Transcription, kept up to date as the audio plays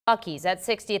Bucky's at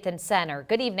 60th and Center.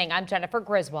 Good evening. I'm Jennifer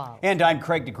Griswold. And I'm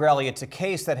Craig DeGrelli. It's a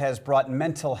case that has brought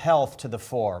mental health to the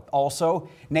fore. Also,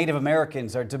 Native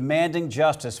Americans are demanding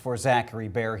justice for Zachary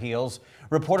Bearheels.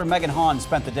 Reporter Megan Hahn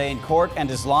spent the day in court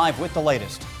and is live with the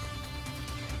latest.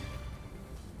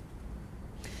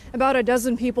 About a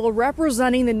dozen people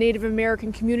representing the Native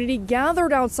American community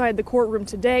gathered outside the courtroom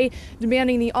today,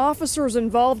 demanding the officers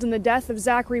involved in the death of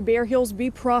Zachary Bearheels be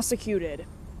prosecuted.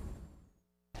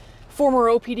 Former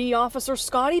OPD officer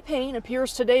Scotty Payne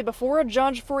appears today before a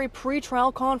judge for a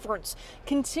pretrial conference,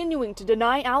 continuing to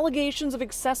deny allegations of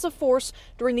excessive force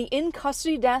during the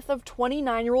in-custody death of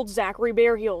 29-year-old Zachary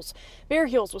Bearheels.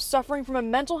 Bearheels was suffering from a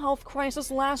mental health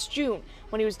crisis last June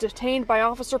when he was detained by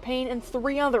Officer Payne and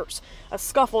 3 others. A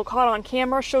scuffle caught on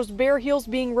camera shows Bearheels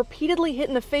being repeatedly hit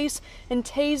in the face and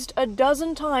tased a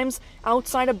dozen times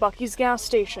outside a Bucky's gas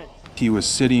station. He was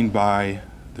sitting by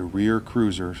the rear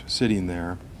cruiser, sitting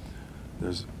there.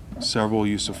 There's several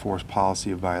use of force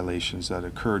policy violations that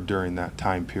occurred during that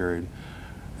time period.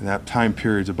 And that time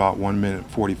period is about 1 minute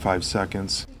 45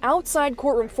 seconds. Outside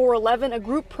courtroom 411, a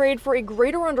group prayed for a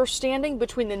greater understanding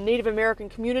between the Native American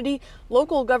community,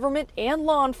 local government, and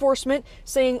law enforcement,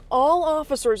 saying all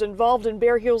officers involved in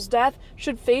Bearheels' death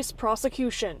should face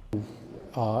prosecution.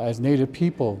 As Native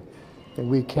people, that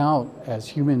we count as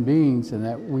human beings and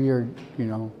that we are,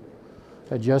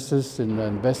 that justice and the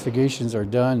investigations are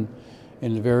done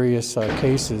in the various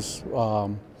cases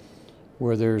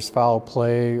where there's foul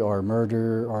play or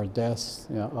murder or deaths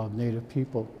of Native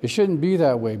people. It shouldn't be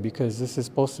that way because this is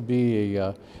supposed to be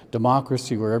a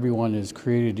democracy where everyone is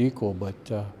created equal, but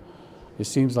it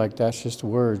seems like that's just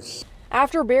words.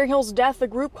 After Bearheels' death, the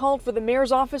group called for the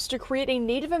mayor's office to create a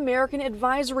Native American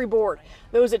advisory board.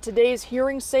 Those at today's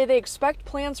hearing say they expect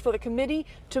plans for the committee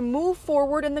to move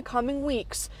forward in the coming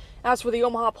weeks. As for the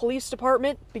Omaha Police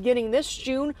Department, beginning this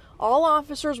June, all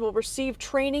officers will receive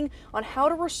training on how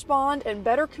to respond and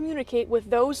better communicate with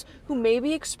those who may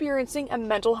be experiencing a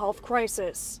mental health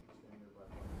crisis.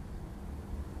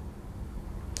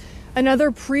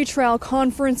 Another pretrial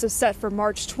conference is set for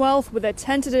March 12th with a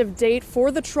tentative date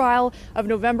for the trial of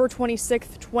November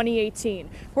 26, 2018.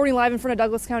 Reporting live in front of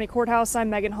Douglas County Courthouse, I'm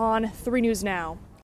Megan Hahn, 3 News Now.